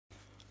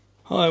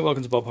Hi,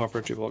 welcome to Bob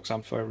Harper Jukebox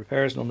Amplifier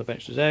Repairs. And on the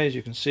bench today, as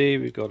you can see,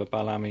 we've got a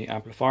bal-ami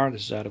amplifier.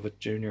 This is out of a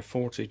Junior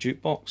 40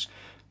 jukebox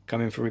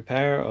coming for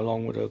repair,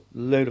 along with a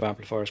load of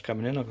amplifiers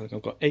coming in. I think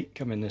I've got 8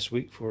 coming this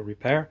week for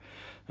repair,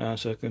 so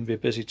it's going to be a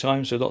busy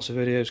time. So lots of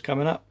videos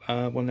coming up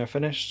when they're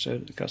finished, so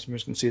the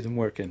customers can see them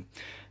working.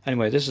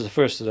 Anyway, this is the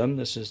first of them.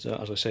 This is,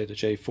 as I say, the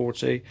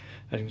J40.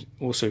 And you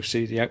can also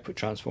see the output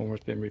transformer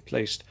has been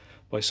replaced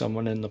by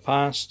someone in the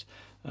past.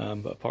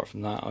 But apart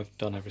from that, I've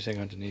done everything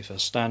underneath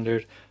as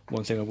standard.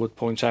 One thing I would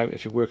point out,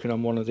 if you're working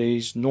on one of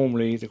these,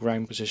 normally the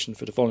ground position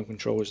for the volume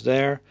control is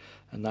there,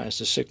 and that is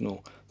the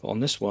signal. But on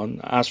this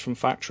one, as from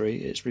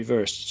factory, it's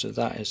reversed. So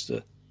that is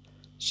the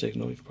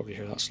signal. You can probably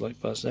hear that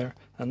slight buzz there,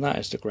 and that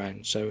is the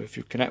ground. So if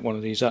you connect one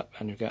of these up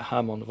and you get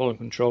ham on the volume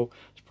control,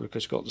 it's probably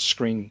because you've got the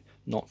screen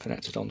not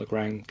connected on the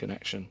ground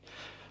connection.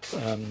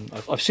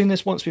 I've seen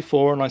this once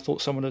before, and I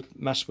thought someone had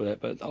messed with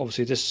it, but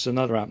obviously this is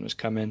another amp that's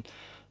come in.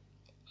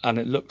 And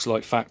it looks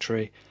like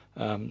factory,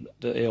 that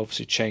it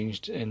obviously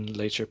changed in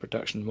later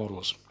production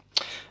models.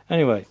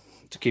 Anyway,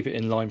 to keep it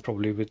in line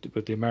probably with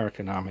the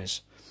American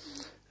AMIs.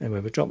 Anyway,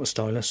 we'll drop the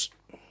stylus.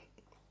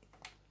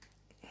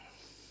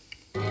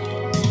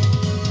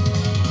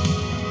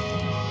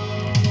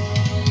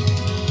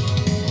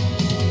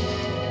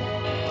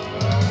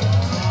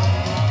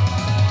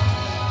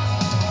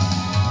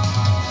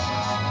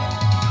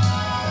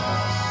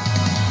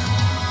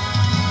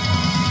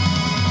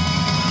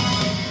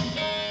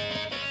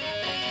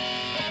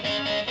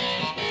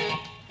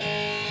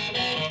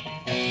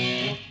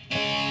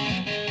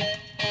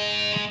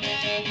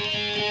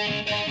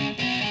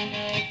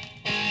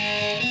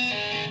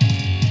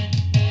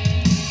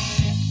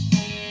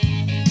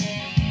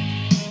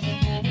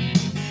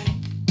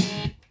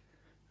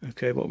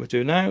 Okay, what we'll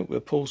do now, we'll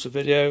pause the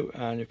video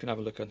and you can have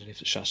a look underneath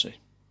the chassis.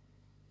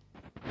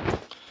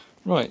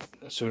 Right,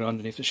 so we're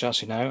underneath the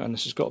chassis now, and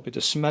this has got to be the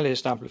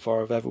smelliest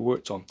amplifier I've ever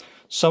worked on.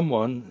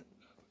 Someone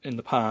in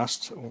the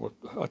past, or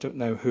I don't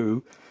know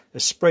who,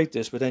 has sprayed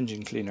this with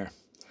engine cleaner.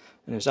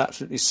 And it's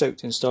absolutely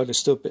soaked inside. There's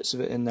still bits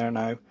of it in there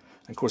now.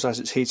 And of course,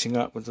 as it's heating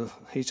up with the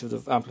heat of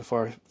the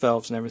amplifier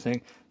valves and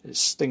everything, it's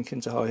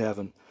stinking to high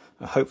heaven.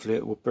 And hopefully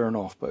it will burn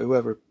off, but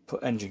whoever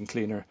put engine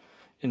cleaner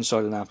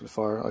inside an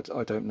amplifier,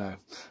 I don't know.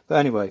 But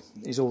anyway,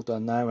 he's all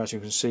done now. As you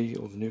can see,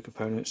 all the new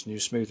components, new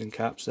smoothing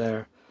caps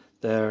there.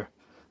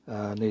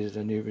 Needed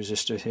a new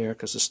resistor here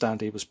because the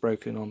standee was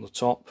broken on the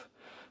top.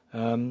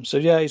 So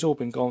yeah, he's all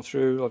been gone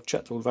through. I've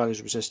checked all the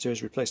values of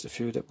resistors, replaced a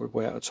few that were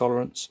way out of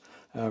tolerance,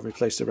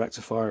 replaced the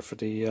rectifier for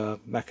the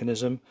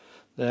mechanism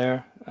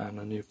there, and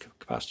a new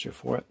capacitor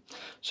for it.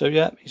 So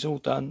yeah, he's all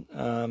done.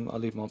 I'll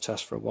leave him on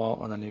test for a while,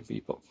 and then he'll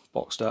be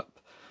boxed up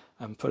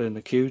and put in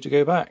the queue to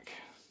go back.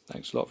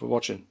 Thanks a lot for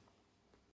watching.